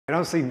I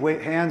don't see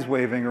hands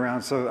waving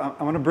around, so I'm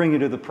going to bring you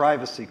to the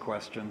privacy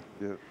question.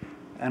 Yeah.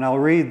 And I'll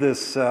read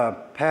this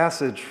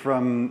passage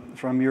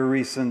from your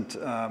recent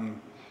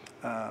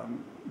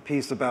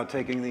piece about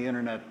taking the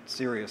internet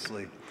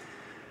seriously.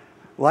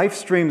 Live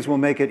streams will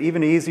make it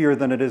even easier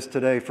than it is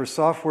today for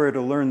software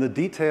to learn the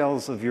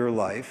details of your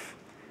life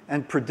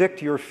and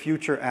predict your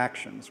future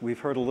actions. We've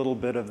heard a little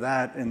bit of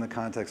that in the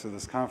context of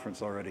this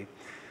conference already.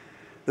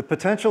 The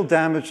potential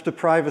damage to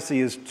privacy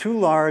is too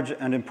large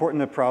and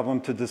important a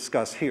problem to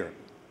discuss here.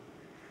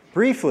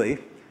 Briefly,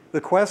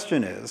 the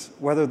question is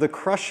whether the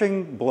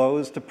crushing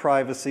blows to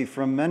privacy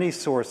from many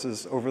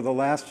sources over the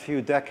last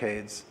few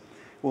decades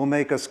will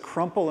make us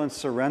crumple and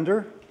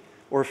surrender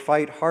or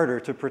fight harder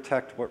to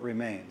protect what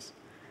remains.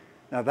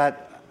 Now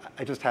that,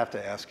 I just have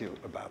to ask you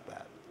about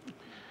that.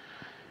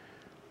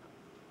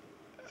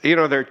 You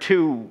know, there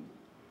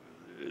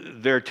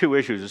are two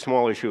issues, a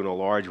small issue and a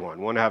large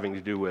one. One having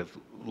to do with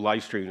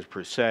live streams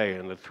per se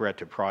and the threat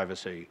to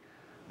privacy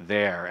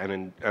there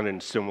and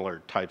in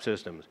similar type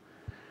systems.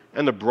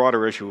 And the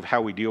broader issue of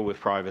how we deal with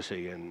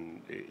privacy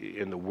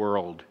in the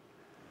world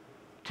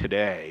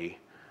today.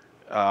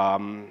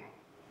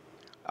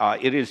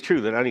 It is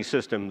true that any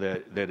system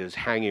that is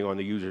hanging on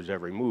the user's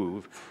every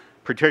move,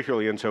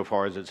 particularly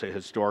insofar as it's a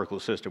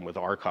historical system with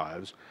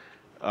archives,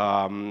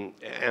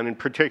 and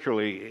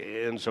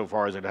particularly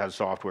insofar as it has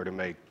software to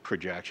make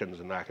projections,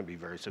 and that can be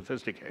very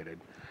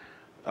sophisticated,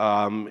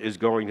 is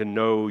going to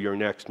know your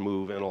next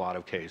move in a lot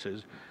of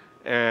cases.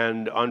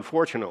 And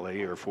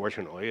unfortunately, or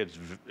fortunately,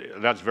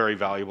 that's very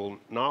valuable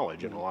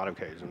knowledge in a lot of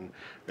cases. And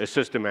a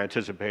system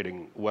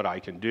anticipating what I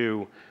can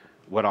do,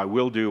 what I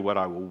will do, what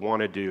I will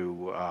want to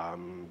do,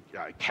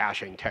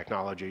 caching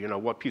technology, you know,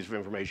 what piece of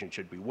information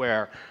should be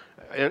where.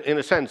 In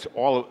a sense,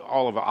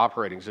 all of the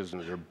operating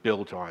systems are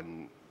built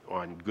on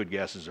good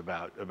guesses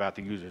about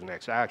the user's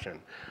next action.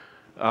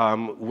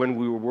 When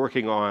we were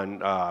working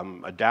on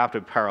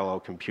adaptive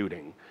parallel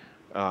computing,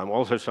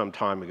 also some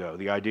time ago,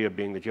 the idea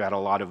being that you had a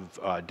lot of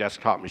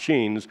desktop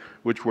machines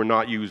which were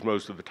not used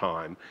most of the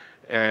time.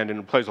 And in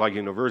a place like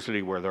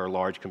university where there are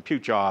large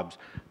compute jobs,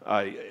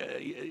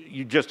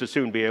 you'd just as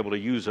soon be able to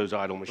use those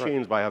idle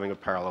machines by having a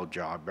parallel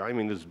job. I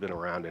mean, this has been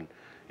around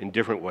in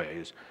different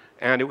ways.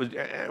 And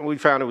we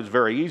found it was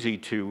very easy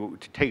to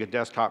take a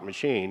desktop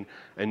machine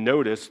and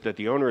notice that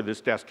the owner of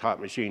this desktop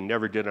machine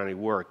never did any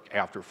work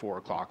after 4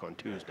 o'clock on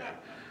Tuesday.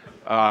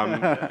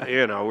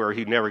 You know, or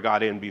he never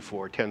got in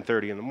before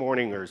 10:30 in the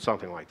morning or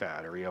something like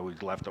that, or he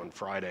always left on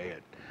Friday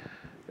at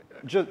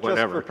just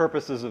for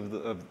purposes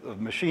of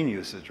machine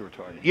usage we're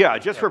talking about. Yeah,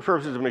 just for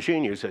purposes of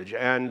machine usage.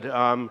 And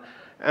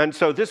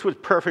so this was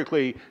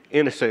perfectly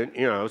innocent,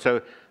 you know,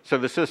 so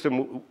the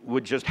system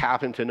would just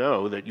happen to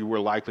know that you were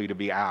likely to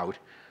be out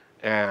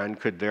and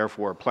could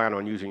therefore plan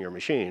on using your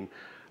machine.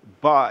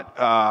 But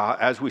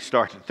as we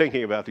started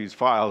thinking about these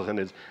files, and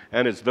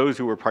as those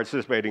who were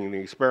participating in the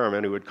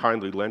experiment who had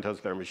kindly lent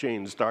us their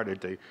machines started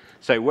to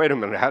say, wait a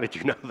minute, how did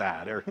you know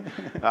that? Or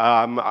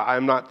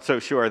I'm not so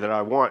sure that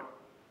I want.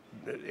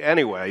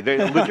 Anyway,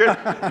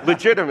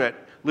 legitimate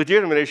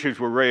issues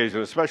were raised,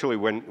 and especially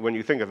when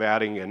you think of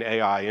adding an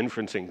AI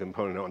inferencing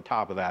component on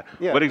top of that.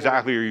 Yeah, what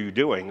exactly are you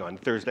doing on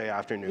Thursday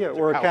afternoon? Yeah,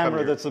 or a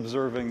camera that's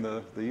observing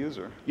the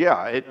user.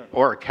 Yeah,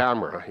 or a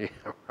camera, yeah,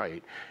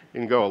 right. You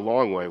can go a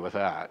long way with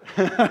that.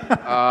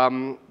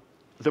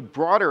 The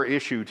broader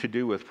issue to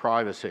do with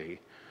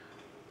privacy,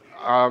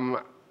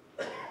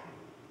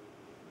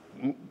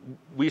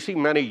 we see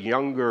many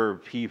younger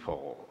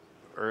people,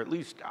 or at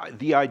least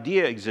the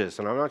idea exists,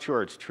 and I'm not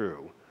sure it's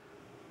true,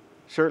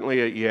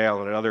 certainly at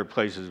Yale and at other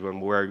places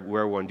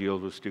where one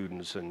deals with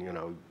students and, you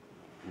know,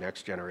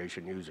 next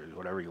generation users,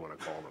 whatever you want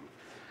to call them,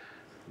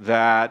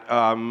 that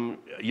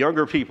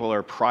younger people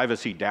are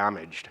privacy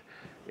damaged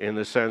in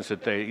the sense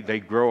that they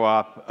grow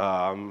up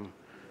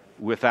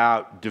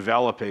without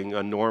developing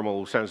a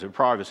normal sense of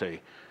privacy.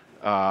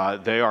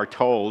 They are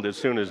told as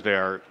soon as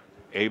they're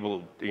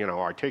able, you know,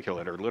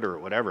 articulate or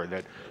literate, whatever,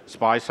 that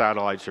spy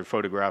satellites are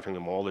photographing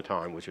them all the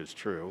time, which is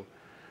true,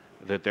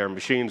 that their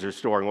machines are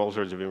storing all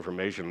sorts of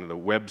information, the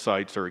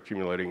websites are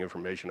accumulating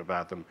information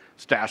about them,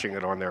 stashing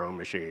it on their own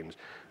machines.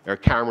 There are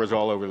cameras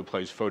all over the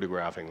place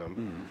photographing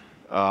them.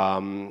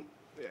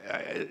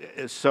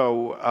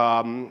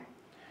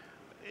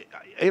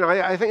 You know,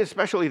 I think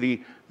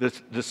especially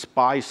the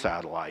spy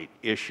satellite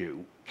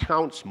issue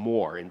counts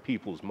more in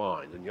people's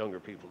minds, in younger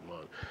people's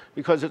minds,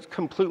 because it's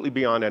completely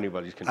beyond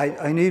anybody's control.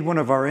 I need one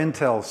of our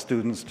Intel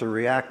students to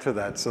react to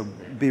that, so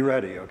be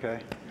ready, okay?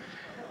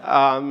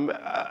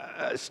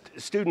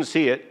 Students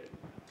see it,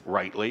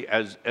 rightly,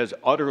 as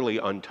utterly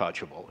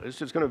untouchable. It's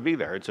just going to be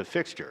there. It's a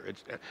fixture.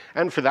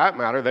 And for that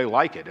matter, they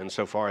like it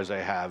insofar as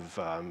they have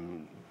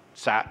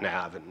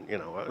sat-nav and, you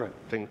know,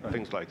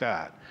 things like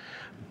that.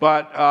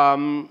 But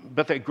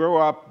they grow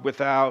up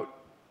without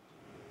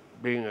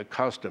being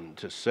accustomed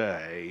to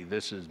say,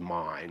 this is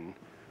mine,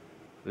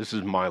 this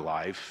is my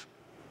life,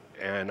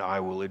 and I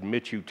will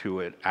admit you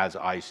to it as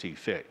I see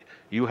fit.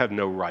 You have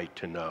no right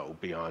to know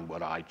beyond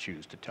what I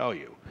choose to tell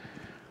you.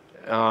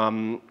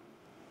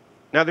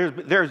 Now,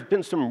 there's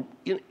been some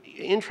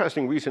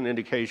interesting recent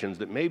indications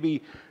that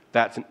maybe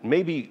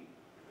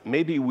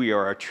we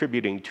are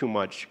attributing too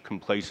much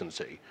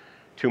complacency,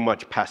 too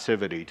much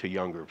passivity to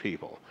younger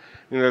people.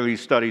 You know, there are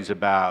these studies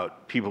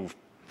about people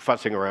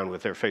fussing around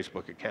with their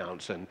Facebook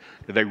accounts, and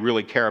do they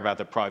really care about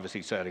the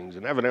privacy settings?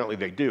 And evidently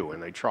they do,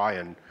 and they try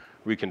and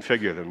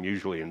reconfigure them,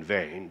 usually in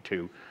vain,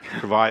 to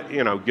provide,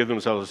 you know, give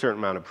themselves a certain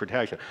amount of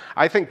protection.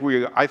 I think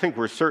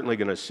we're certainly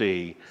going to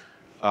see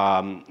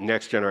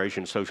next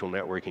generation social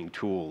networking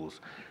tools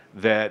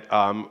that,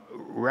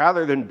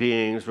 rather than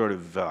being sort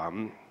of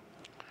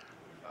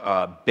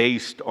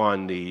based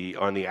on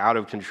the out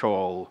of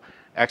control,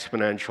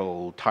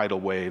 exponential tidal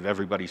wave,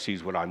 everybody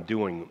sees what I'm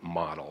doing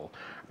model,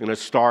 I'm going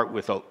to start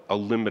with a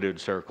limited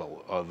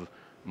circle of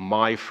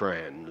my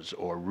friends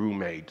or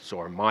roommates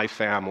or my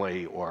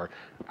family or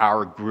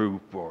our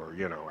group or,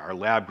 you know, our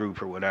lab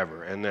group or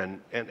whatever, and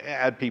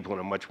add people in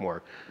a much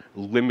more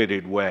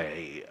limited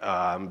way,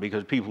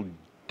 because people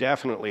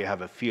definitely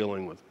have a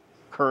feeling with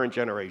current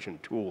generation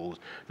tools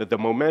that the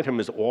momentum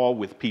is all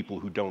with people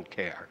who don't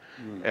care.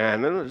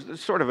 And then there's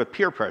sort of a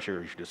peer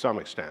pressure issue to some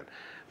extent.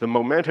 The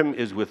momentum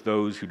is with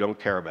those who don't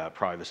care about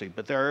privacy,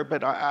 but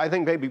I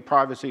think maybe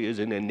privacy is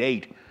an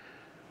innate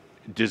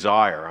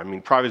desire. I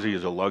mean, privacy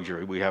is a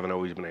luxury. We haven't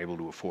always been able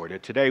to afford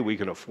it. Today, we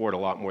can afford a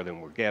lot more than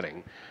we're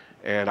getting.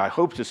 And I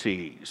hope to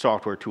see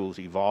software tools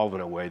evolve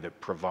in a way that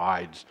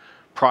provides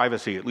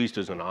privacy, at least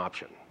as an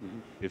option,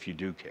 if you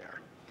do care.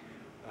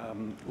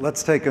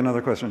 Let's take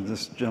another question.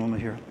 This gentleman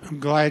here. I'm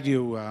glad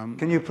you...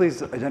 Can you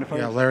please identify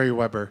yourself? Larry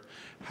Weber.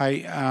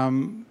 Hi.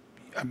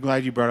 I'm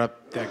glad you brought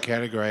up that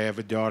category. I have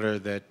a daughter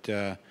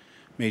that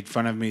made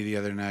fun of me the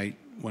other night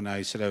when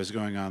I said I was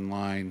going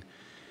online.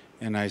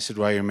 And I said,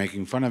 why, you're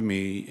making fun of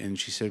me? And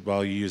she said,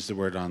 well, you used the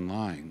word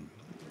online.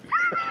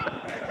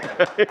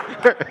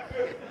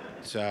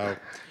 So,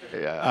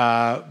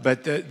 yeah.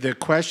 But the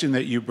question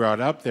that you brought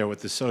up there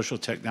with the social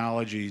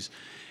technologies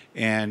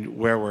and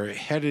where we're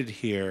headed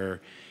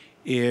here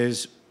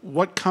is,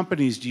 what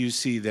companies do you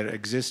see that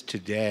exist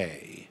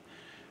today,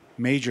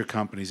 major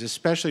companies,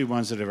 especially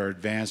ones that are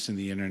advanced in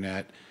the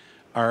internet,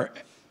 are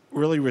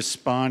really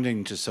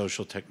responding to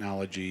social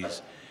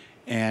technologies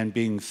and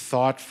being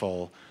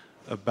thoughtful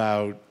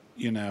about,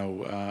 you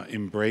know,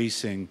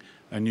 embracing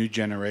a new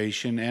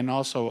generation, and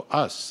also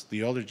us,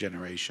 the older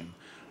generation,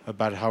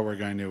 about how we're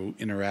going to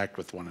interact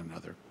with one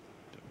another?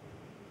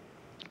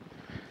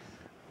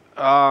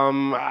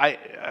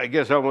 I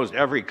guess almost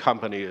every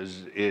company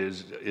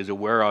is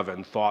aware of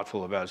and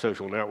thoughtful about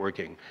social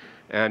networking,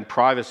 and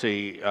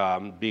privacy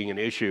being an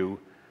issue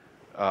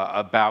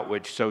about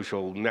which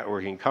social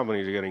networking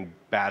companies are getting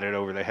batted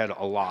over the head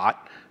a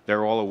lot.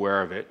 They're all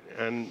aware of it,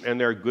 and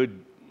they're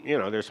good. You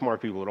know, they're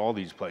smart people at all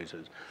these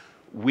places.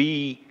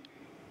 We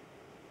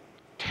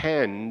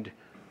tend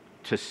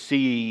to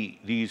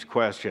see these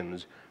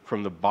questions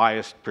from the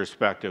biased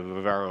perspective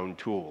of our own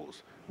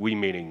tools. We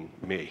meaning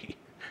me,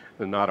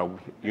 not a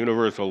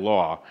universal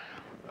law.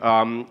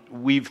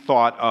 We've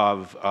thought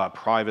of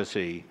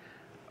privacy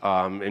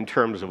in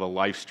terms of a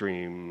live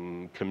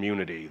stream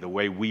community. The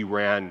way we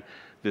ran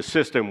the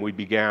system, we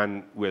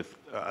began with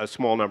a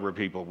small number of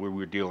people. We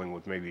were dealing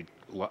with maybe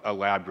a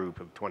lab group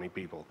of 20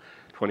 people.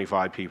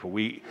 25 people.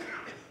 We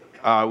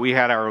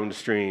had our own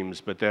streams,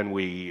 but then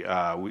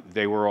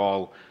they were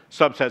all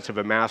subsets of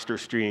a master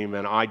stream,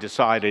 and I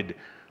decided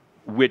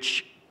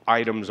which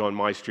items on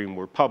my stream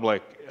were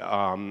public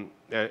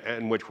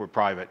and which were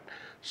private,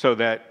 so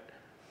that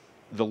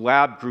the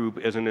lab group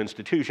as an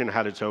institution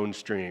had its own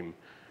stream.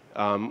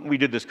 We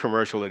did this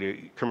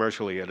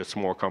commercially at a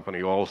small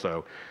company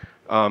also.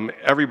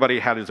 Everybody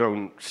had his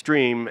own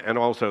stream, and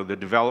also the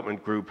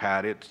development group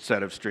had its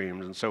set of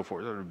streams and so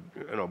forth,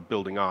 you know,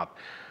 building up.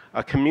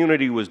 A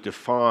community was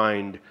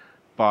defined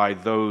by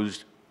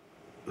those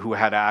who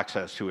had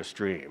access to a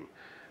stream,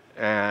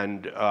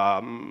 and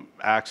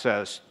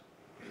access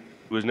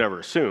was never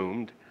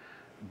assumed,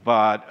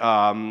 but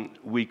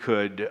we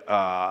could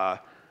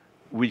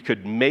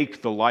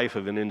make the life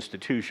of an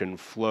institution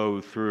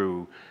flow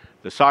through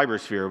the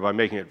cybersphere by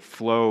making it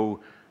flow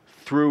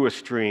through a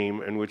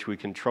stream in which we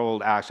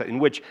controlled access, in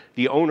which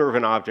the owner of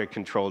an object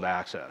controlled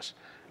access,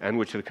 and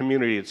which the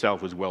community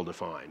itself was well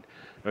defined.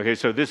 Okay,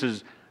 so this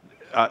is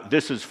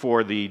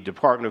for the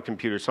Department of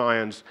Computer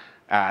Science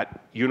at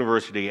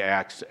University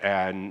X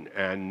and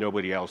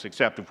nobody else,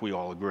 except if we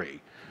all agree.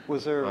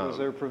 Was there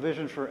a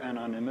provision for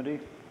anonymity?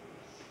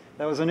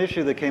 That was an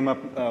issue that came up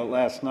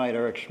last night.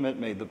 Eric Schmidt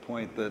made the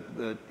point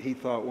that he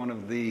thought one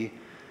of the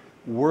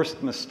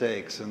worst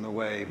mistakes in the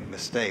way,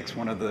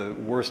 one of the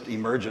worst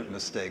emergent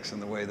mistakes in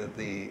the way that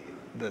the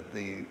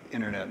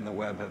internet and the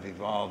web have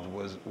evolved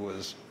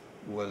was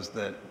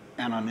that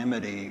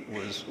anonymity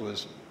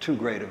was too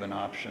great of an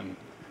option,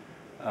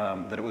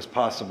 that it was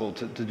possible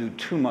to do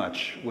too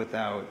much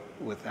without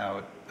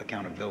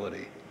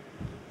accountability.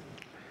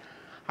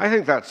 I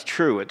think that's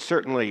true. It's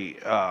certainly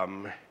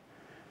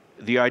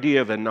the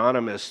idea of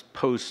anonymous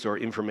posts or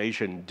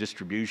information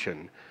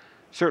distribution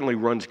certainly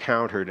runs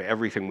counter to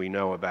everything we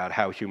know about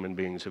how human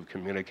beings have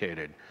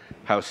communicated,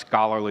 how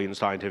scholarly and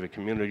scientific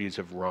communities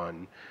have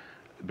run.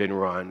 been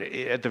run,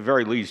 at the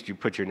very least, you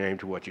put your name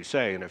to what you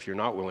say, and if you're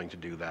not willing to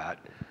do that,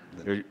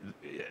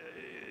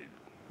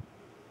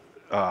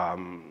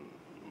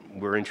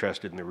 we're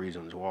interested in the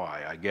reasons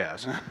why, I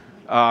guess.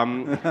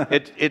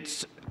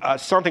 It's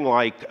something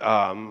like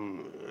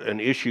an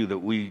issue that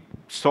we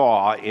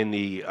saw in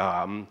the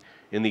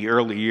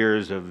early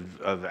years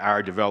of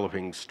our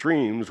developing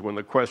streams, when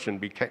the question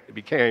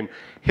became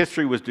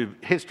history was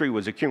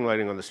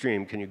accumulating on the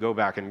stream. Can you go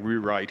back and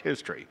rewrite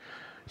history?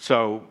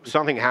 So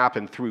something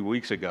happened 3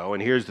 weeks ago,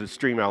 and here's the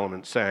stream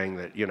element saying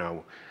that, you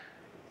know,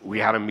 we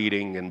had a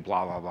meeting and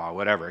blah blah blah,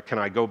 whatever. Can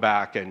I go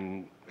back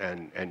and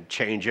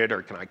change it,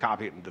 or can I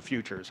copy it in the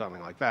future, or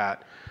something like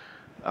that?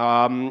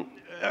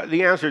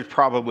 The answer is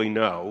probably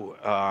no,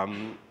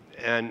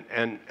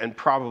 and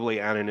probably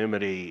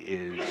anonymity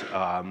is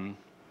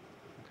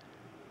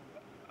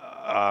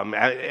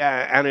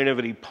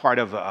anonymity part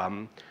of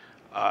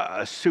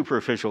a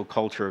superficial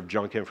culture of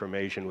junk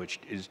information, which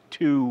is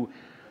too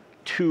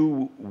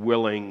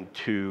willing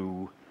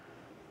to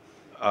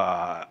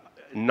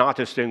not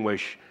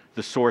distinguish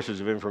the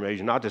sources of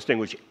information, not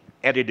distinguish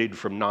edited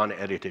from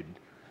non-edited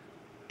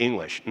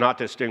English, not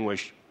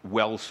distinguish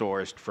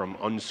well-sourced from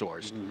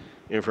unsourced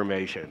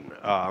information.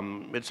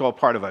 It's all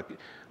part of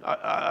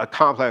a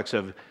complex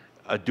of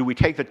do we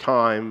take the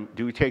time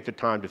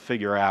to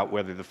figure out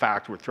whether the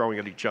facts we're throwing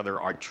at each other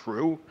are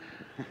true?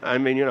 I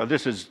mean, you know,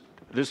 this is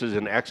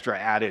an extra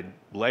added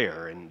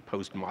layer in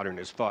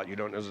postmodernist thought. You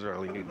don't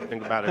necessarily need to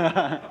think about it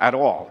at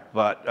all.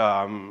 But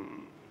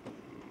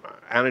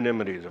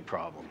anonymity is a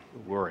problem,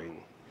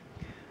 worrying.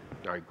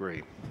 I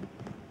agree.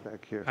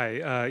 Back here.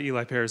 Hi,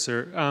 Eli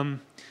Pariser.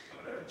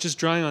 Just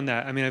drawing on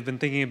that, I mean, I've been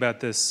thinking about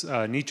this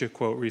Nietzsche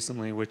quote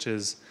recently, which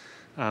is,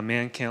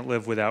 "Man can't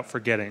live without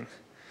forgetting."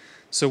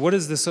 So what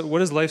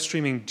does live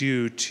streaming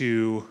do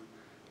to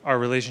our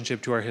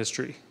relationship to our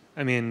history?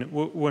 I mean,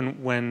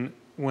 when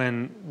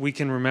we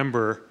can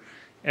remember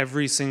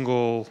every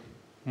single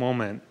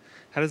moment,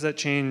 how does that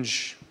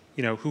change,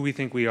 you know, who we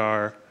think we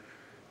are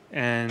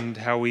and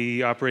how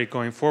we operate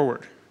going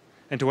forward?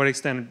 And to what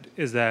extent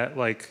is that,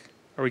 like,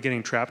 are we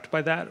getting trapped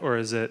by that, or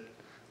is it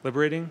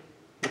liberating?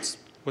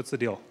 What's the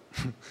deal?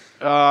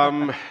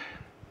 I'm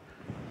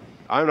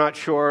not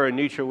sure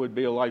Nietzsche would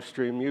be a live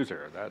stream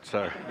user. That's,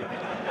 you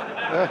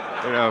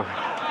know.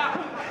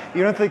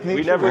 You don't think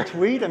Nietzsche would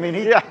tweet? I mean,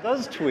 he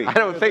does tweet. I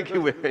don't think he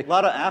would. A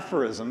lot of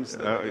aphorisms.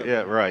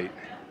 Yeah, right.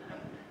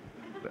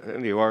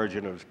 And the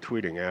origin of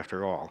tweeting,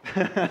 after all.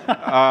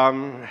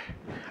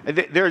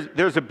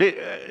 There's a bit.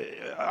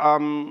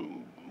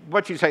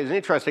 What you say is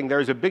interesting.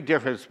 There's a big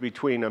difference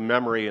between a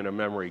memory and a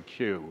memory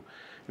queue.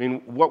 I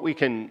mean, what we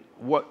can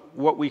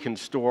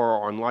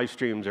store on live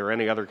streams or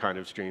any other kind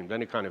of streams,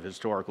 any kind of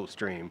historical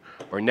stream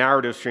or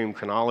narrative stream,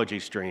 chronology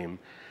stream,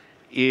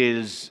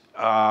 is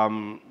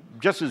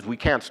just as we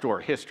can't store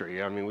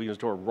history. I mean, we can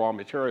store raw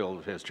material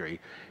of history.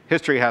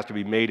 History has to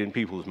be made in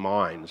people's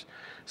minds.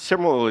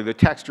 Similarly, the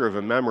texture of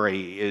a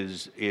memory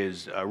is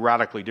a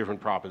radically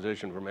different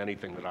proposition from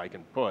anything that I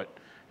can put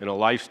in a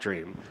live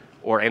stream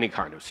or any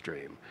kind of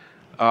stream.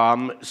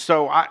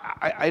 So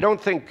I don't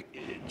think,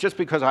 just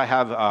because I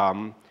have,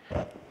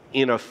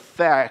 in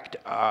effect,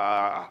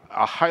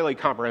 a highly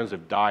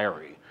comprehensive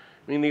diary.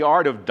 I mean, the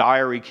art of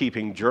diary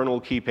keeping,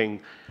 journal keeping,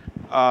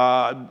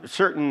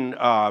 certain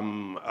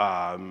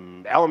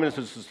elements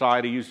of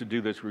society used to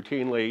do this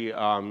routinely.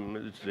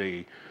 It's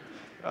the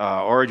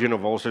origin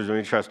of all sorts of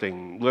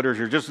interesting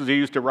literature, just as they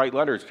used to write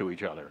letters to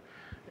each other.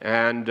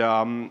 And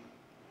I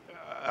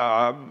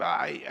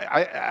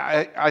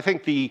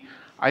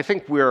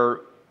think we're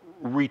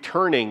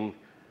returning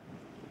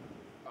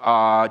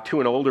to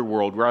an older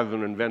world rather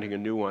than inventing a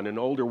new one, an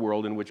older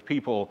world in which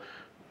people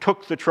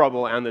took the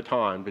trouble and the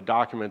time to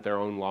document their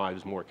own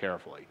lives more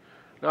carefully.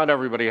 Not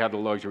everybody had the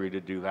luxury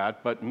to do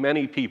that, but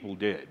many people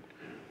did.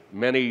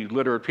 Many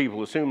literate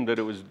people assumed that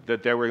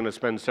they were going to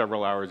spend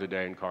several hours a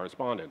day in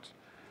correspondence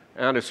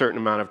and a certain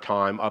amount of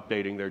time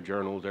updating their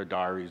journals, their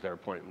diaries, their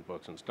appointment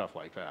books, and stuff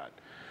like that.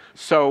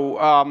 So,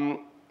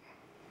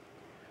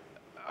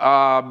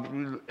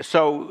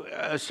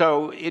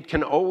 so it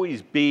can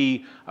always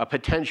be a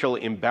potential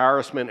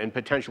embarrassment, and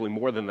potentially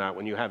more than that,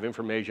 when you have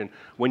information,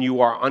 when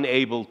you are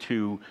unable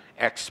to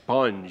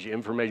expunge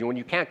information, when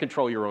you can't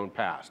control your own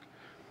past.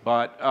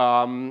 But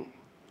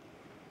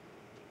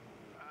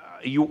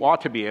you ought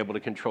to be able to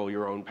control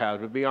your own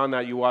past. But beyond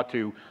that, you ought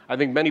to, I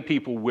think many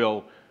people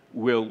will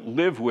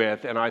live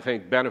with, and I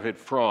think benefit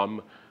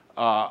from,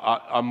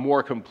 a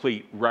more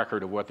complete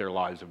record of what their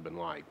lives have been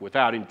like,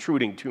 without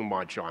intruding too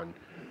much on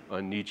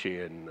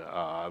Nietzschean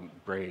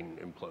brain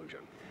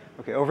implosion.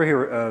 Okay, over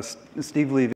here, Steve Levy.